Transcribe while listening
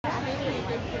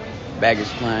Baggage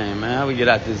claim, man. How we get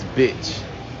out this bitch?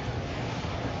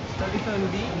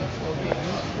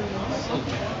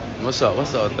 What's up?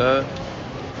 What's up, thug?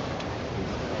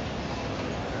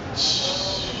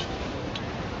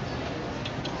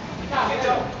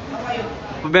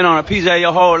 I've been on a PJ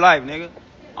your whole life, nigga.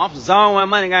 I'm from Zone 1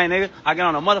 Money Gang, nigga. I get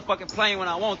on a motherfucking plane when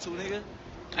I want to, nigga.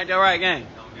 Ain't that right, gang?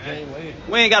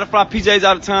 We ain't gotta fly PJs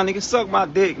out of town, nigga. Suck my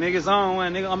dick, nigga. Zone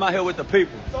 1, nigga. I'm out here with the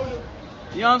people.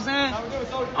 You know what I'm saying?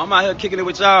 I'm out here kicking it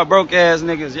with y'all broke ass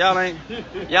niggas. Y'all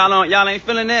ain't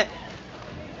feeling that?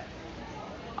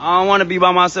 I don't want to be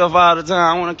by myself all the time.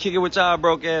 I want to kick it with y'all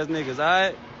broke ass niggas,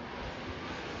 alright?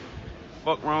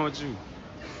 Fuck wrong with you?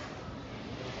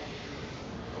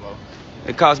 Hello?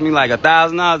 It cost me like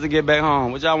 $1,000 to get back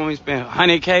home. What y'all want me to spend?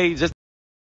 $100K just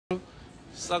to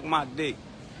suck my dick.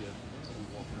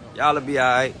 Y'all'll be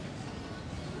alright.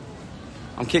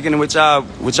 I'm kicking it with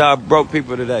y'all broke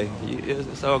people today.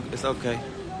 It's okay.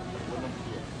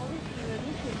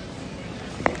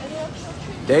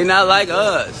 They not like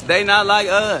us. They not like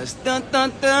us. Dun,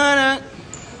 dun, dun, dun.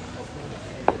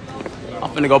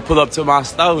 I'm finna go pull up to my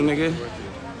store, nigga.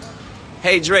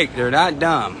 Hey Drake, they're not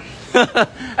dumb. Hey,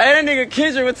 that nigga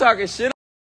Kendrick was talking shit.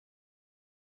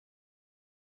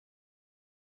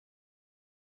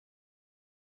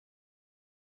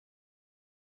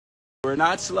 We're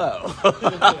not slow.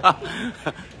 That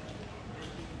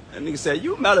nigga said,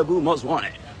 you Malibu most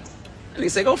wanted. That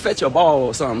nigga said, go fetch your ball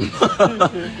or something. Hey,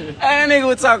 that nigga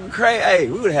was talking crazy. Hey,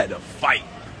 we would've had to fight.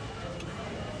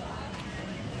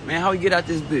 Man, how we get out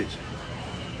this bitch?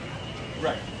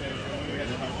 Right.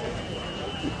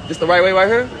 This the right way right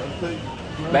here?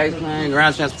 Bags plane,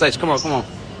 ground transportation. Come on, come on.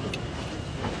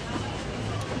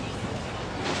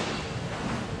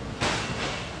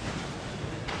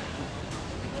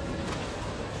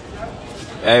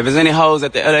 Hey, if there's any hoes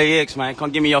at the LAX, man,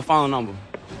 come give me your phone number.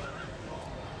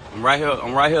 I'm right here.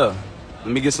 I'm right here. Let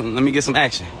me get some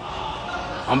action.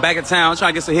 I'm back in town. I'm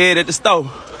trying to get some head at the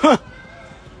store.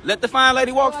 Let the fine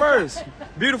lady walk first.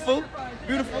 Beautiful,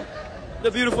 beautiful, the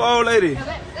beautiful old lady.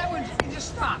 That one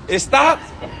just stopped. It stopped?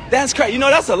 That's crazy. You know,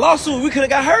 that's a lawsuit. We could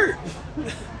have got hurt.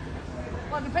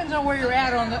 Well, it depends on where you're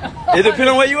at on the. It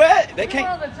depends on where you at. They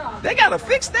can't. They gotta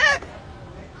fix that.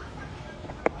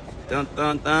 Dun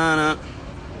dun dun.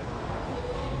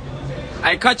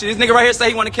 Hey, country, this nigga right here say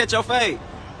he want to catch your fade.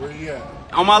 Where you at?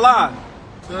 On my live.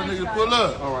 Tell that nigga pull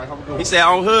up. All right, how we doing? He said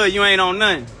on hood, you ain't on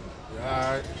nothing. Yeah,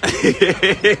 all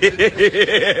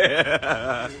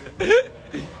right.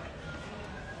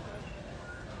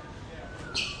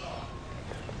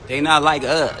 They not like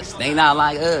us. They not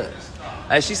like us.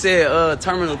 Hey, she said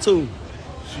Terminal 2.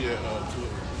 She at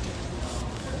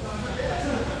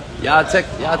 2.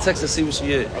 Y'all text to see what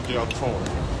she at. I'll get off the phone. All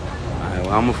right,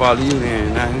 well, I'm gonna follow you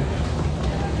then. Nah.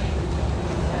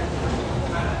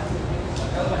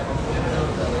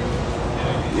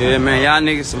 Yeah, man, y'all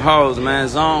niggas some hoes, man.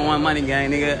 Zone 1 Money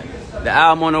Gang, nigga. The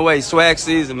album on the way, swag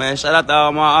season, man. Shout out to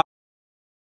all my.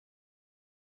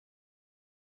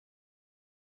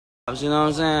 You know what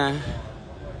I'm saying?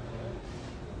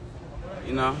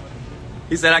 You know?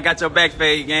 He said, I got your back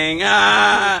fade, gang.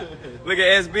 Ah! Look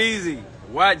at SBZ.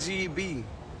 YGB.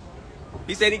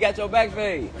 He said he got your back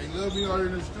fade. They love me out here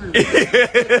in the street.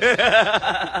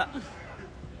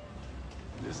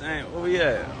 This ain't, where we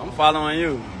at? I'm following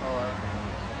you. All right.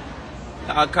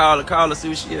 I'll call her, see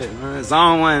what she at, man.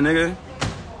 Zone 1, nigga.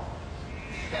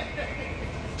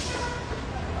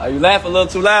 Oh, you laugh a little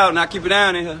too loud, now keep it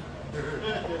down in here.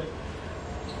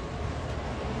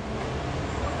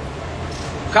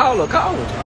 Call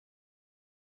her.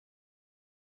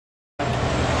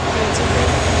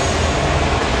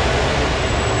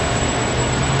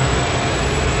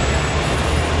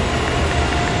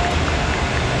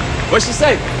 What'd she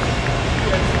say?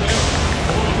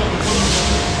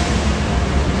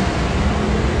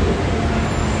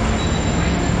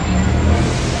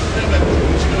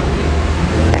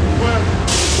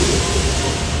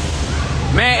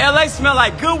 Man, LA smell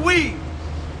like good weed.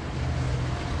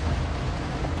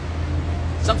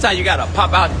 Sometimes you gotta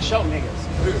pop out and show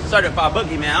niggas. Certified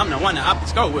boogie, man. I'm the one that opted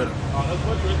to go with him. That's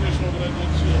what you're showing that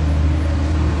good shit.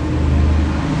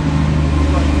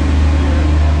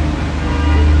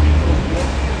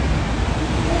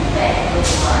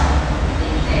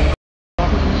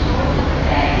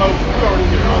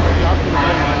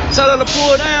 Tell her to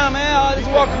pull down, man. All this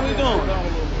walking we doing.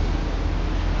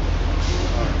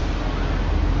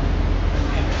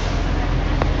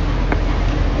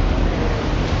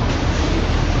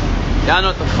 Y'all know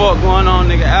what the fuck going on,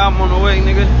 nigga. Album on the way,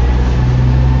 nigga.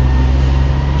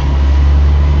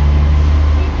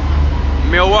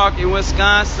 Milwaukee,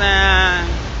 Wisconsin.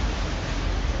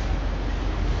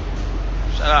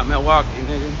 Shout out Milwaukee,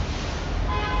 nigga.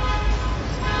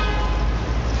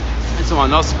 Ain't talking about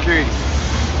no security.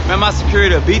 Man, my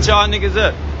security will beat y'all niggas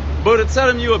up. Buddha, tell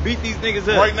them you will beat these niggas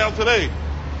up. Right now, today.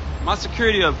 My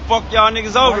security will fuck y'all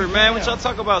niggas over, man. What y'all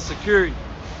talk about security?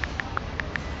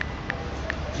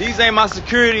 These ain't my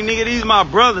security, nigga. These my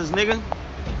brothers, nigga.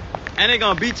 And they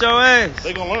gonna beat your ass.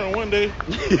 They gonna learn one day.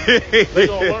 They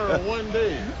gonna learn one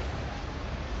day.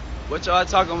 What y'all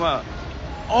talking about?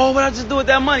 Oh, what I just do with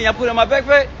that money? I put it in my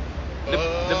backpack? The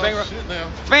bank shit now.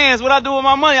 Fans, what I do with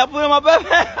my money? I put it in my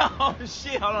backpack. Oh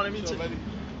shit, hold on, let me check.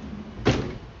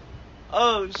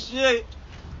 Oh shit.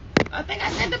 I think I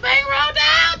sent the bankroll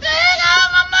down. The hell all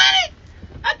my money.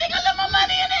 I think I left my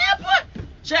money in the airport.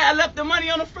 Shit, I left the money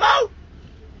on the floor.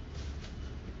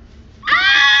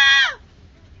 Ah!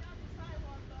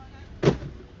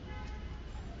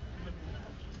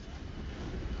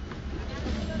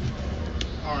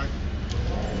 All right.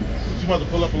 You about to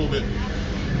pull up a little bit.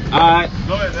 All right.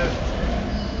 Go ahead, Dad.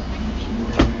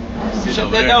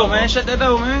 Shut that door, man. Shut that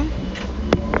door, man.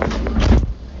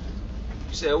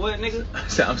 You said what, nigga? I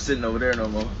said I'm sitting over there no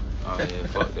more. Oh yeah,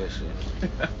 fuck that shit.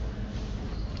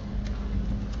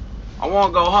 I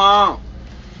wanna go home.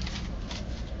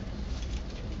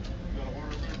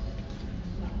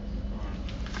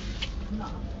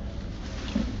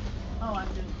 Oh, I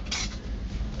do.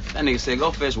 That nigga said go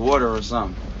fetch water or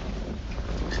something.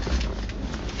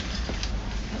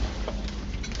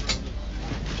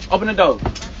 Open the door.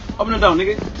 Open the door,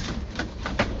 nigga.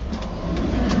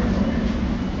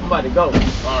 I'm about to go. All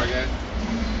right, guys.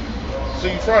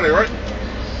 See you Friday, right?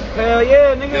 Hell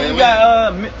yeah, nigga. Yeah, we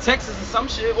got Texas or some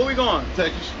shit. Where we going?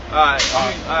 Texas. Alright,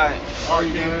 alright. All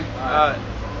right, man. Alright.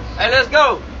 Hey, let's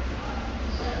go.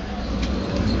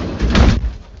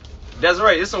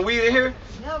 Desiree, there's some weed in here?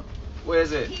 Nope. Where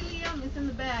is it? Helium is in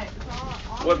the bag. It's all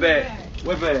What in the bag?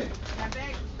 What bag? That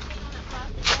bag.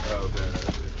 Oh, okay.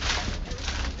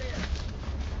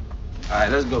 Alright,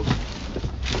 let's go.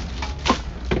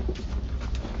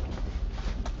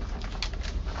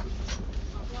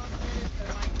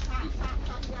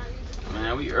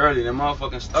 Man, we early. The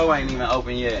motherfucking store ain't even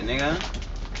open yet, nigga.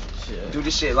 Shit. Do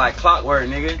this shit like clockwork,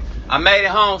 nigga. I made it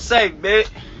home safe, bitch.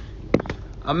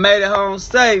 I made it home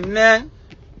safe, man.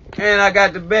 And I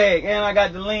got the bag, and I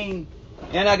got the lean,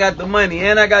 and I got the money,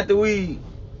 and I got the weed,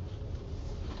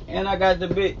 and I got the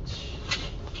bitch.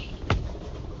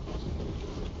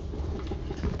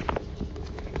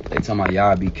 They talking about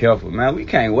y'all be careful, man. We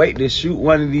can't wait to shoot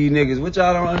one of these niggas. What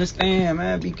y'all don't understand,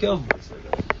 man? Be careful.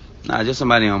 Nah, just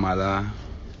somebody on my line.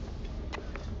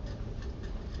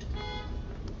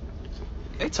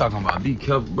 They talking about be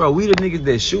careful. Bro, we the niggas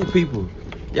that shoot people.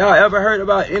 Y'all ever heard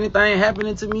about anything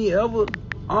happening to me ever?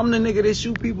 I'm the nigga that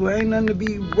shoot people. Ain't nothing to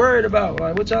be worried about.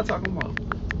 Like, what y'all talking about?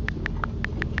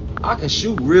 I can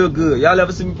shoot real good. Y'all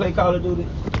ever see me play Call of Duty?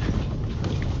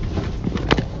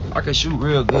 I can shoot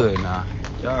real good now.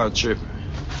 Y'all tripping.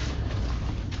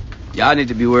 Y'all need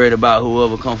to be worried about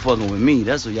whoever come fucking with me.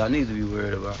 That's what y'all need to be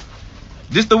worried about.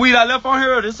 This the weed I left on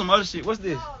here or this some other shit? What's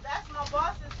this? No, that's my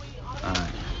boss's weed.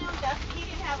 Alright. He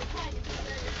didn't have a package.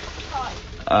 He called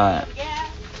it. Alright. Gas.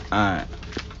 Alright.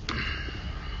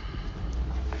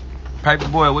 Paper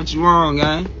boy, what you wrong,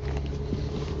 gang?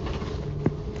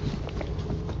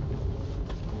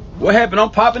 What happened? I'm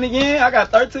popping again? I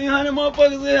got 1,300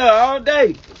 motherfuckers in here all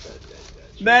day.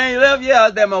 They ain't left yet. I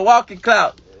was that Milwaukee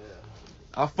clout.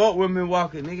 I fuck with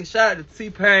Milwaukee, nigga. Shout out to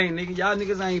T-Pain, nigga. Y'all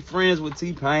niggas ain't friends with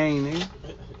T-Pain, nigga.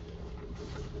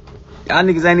 Y'all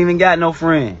niggas ain't even got no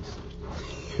friends.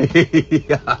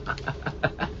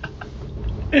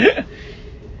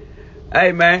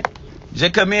 Hey, man.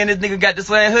 Just come in, this nigga got the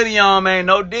same hoodie on, man.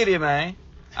 No Diddy, man.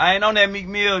 I ain't on that Meek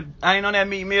Mill. I ain't on that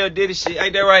Meek Mill Diddy shit.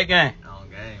 Ain't that right, gang? On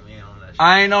game, we ain't on that shit.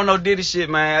 I ain't on no Diddy shit,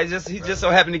 man. He just so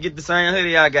happened to get the same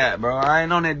hoodie I got, bro. I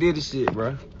ain't on that Diddy shit,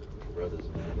 bro. Brothers,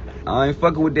 man. I ain't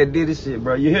fucking with that Diddy shit,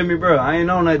 bro. You hear me, bro? I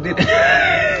ain't on that Diddy.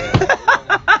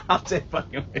 I'm just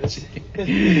fucking with you.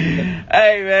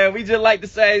 Hey, man, we just like the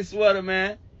same sweater,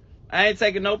 man. I ain't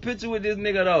taking no picture with this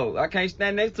nigga, though. I can't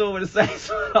stand next to him with the same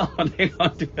sweater on. They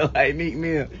gonna do it like Meek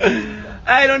Mill.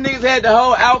 Hey, them niggas had the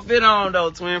whole outfit on, though,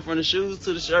 twin, from the shoes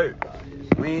to the shirt.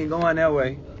 We ain't going that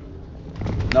way.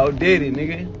 No Diddy,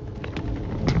 nigga.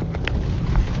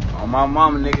 On my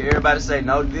mama, nigga, everybody say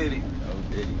no Diddy. No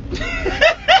Diddy.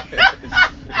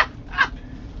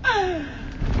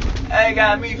 Hey,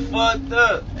 got me fucked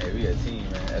up. Hey, we a team,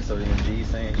 man. SODMG,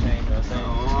 same chain, you know what I'm saying?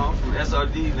 I'm from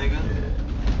SOD, nigga. Yeah.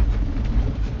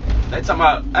 They talking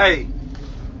about,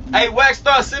 hey, Wax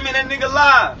Star, send me that nigga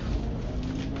live.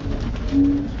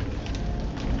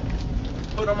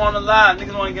 Put him on the live.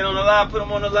 Niggas want to get on the live, put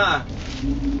him on the live.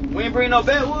 We ain't bring no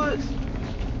backwoods.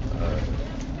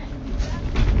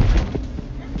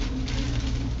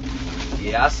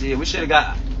 Yeah, I see it. We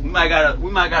might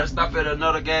gotta stop at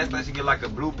another gas station, get like a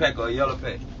blue pack or a yellow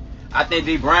pack. I think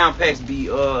these brown packs be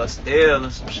stale or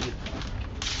some shit.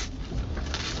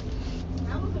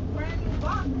 That was a brand new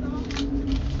box, though.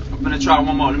 I'm gonna try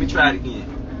one more. Let me try it again.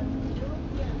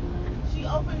 She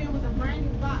opened it with a brand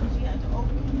new box. She had to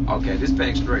open it. Okay, this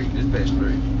pack straight. This pack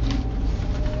straight.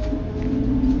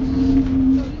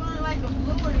 So you only like the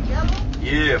blue or the yellow?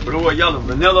 Yeah, blue or yellow,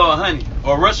 vanilla or honey,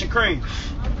 or Russian cream.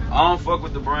 I don't fuck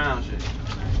with the brown shit.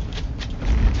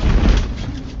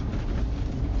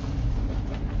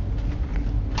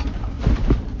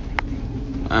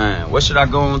 Man, what should I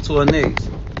go on tour next?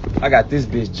 I got this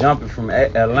bitch jumping from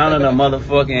Atlanta to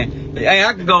motherfucking. Hey,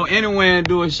 I can go anywhere and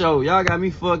do a show. Y'all got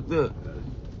me fucked up.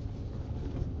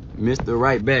 Mr.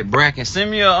 Right Back Bracken,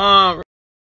 send me a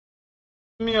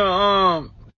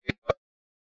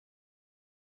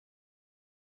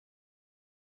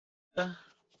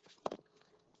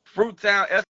Fruit Town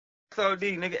SOD,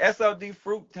 nigga. SOD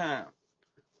Fruit Town.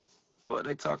 What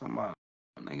they talking about,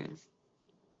 nigga?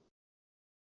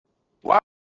 Why?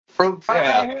 Fruit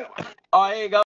Oh, here you go.